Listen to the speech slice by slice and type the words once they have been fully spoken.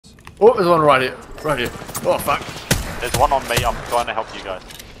Oh, there's one right here. Right here. Oh, fuck. There's one on me. I'm trying to help you guys.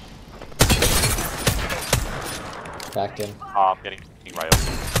 Backed in. Oh, I'm getting railed.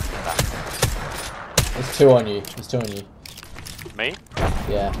 There's two on you. There's two on you. Me?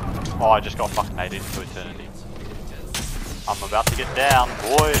 Yeah. Oh, I just got fucking made into eternity. I'm about to get down,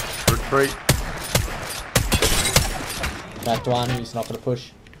 boy. Retreat. Backed one. He's not gonna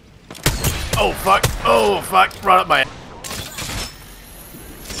push. Oh, fuck. Oh, fuck. Right up my...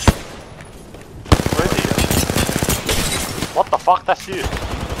 Where is he? What the fuck? That's you.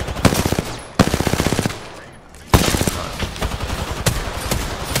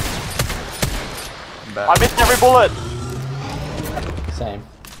 I missed every bullet. Same.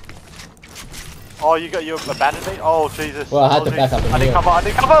 Oh, you abandoned me? Oh, Jesus. Well, I had oh, to back up and I need heal. cover, I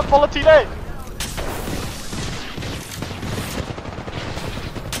need cover! Volatile!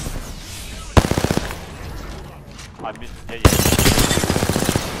 I missed, yeah, yeah.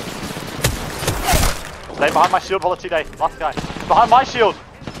 Stay behind my shield, Volatile. Last guy. Behind my shield!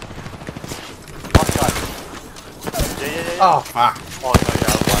 Last guy. Yeah. Oh, fuck. Oh, no, yeah,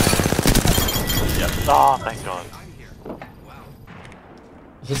 I was like... Yeah. Oh, thank God.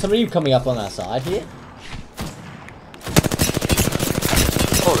 Is there somebody coming up on our side here?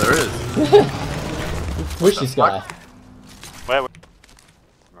 Oh, there is. Push this guy. Where? I'm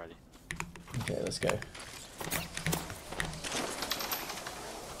ready. Okay, let's go.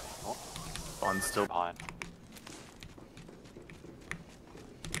 One's still... Behind.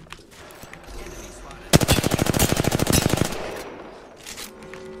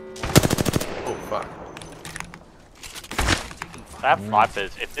 Oh, fuck. They have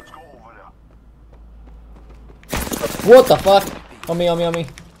snipers. If it's... What the fuck? On me, on me, on me.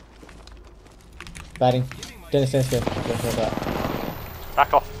 Batting. Dennis, go. Go back.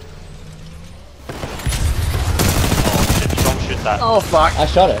 Back off. Oh shit, don't shoot that. Oh, fuck. I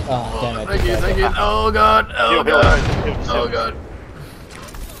shot it. Oh, damn it. Thank you. Oh, God. Oh, Heal, God. heal. Oh, God.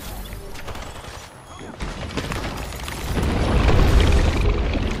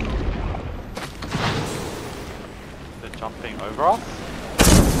 They're jumping over us.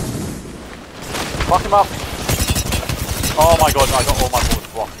 Fuck him up. Oh my God, I got all my bullets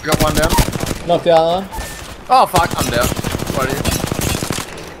blocked. Got one down. Knocked the other one. Oh, fuck. I'm down. Right here.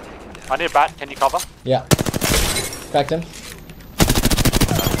 I need a bat, can you cover? Yeah. Cracked him.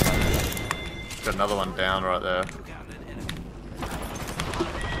 Got another one down right there.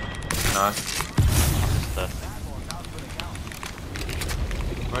 Nice.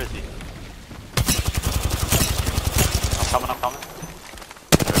 Where is he? I'm coming.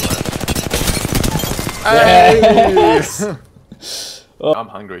 Hey! Yes. I'm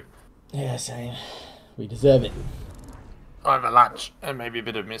hungry. Yeah, same. We deserve it. I have a lunch and maybe a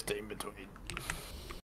bit of mist in between.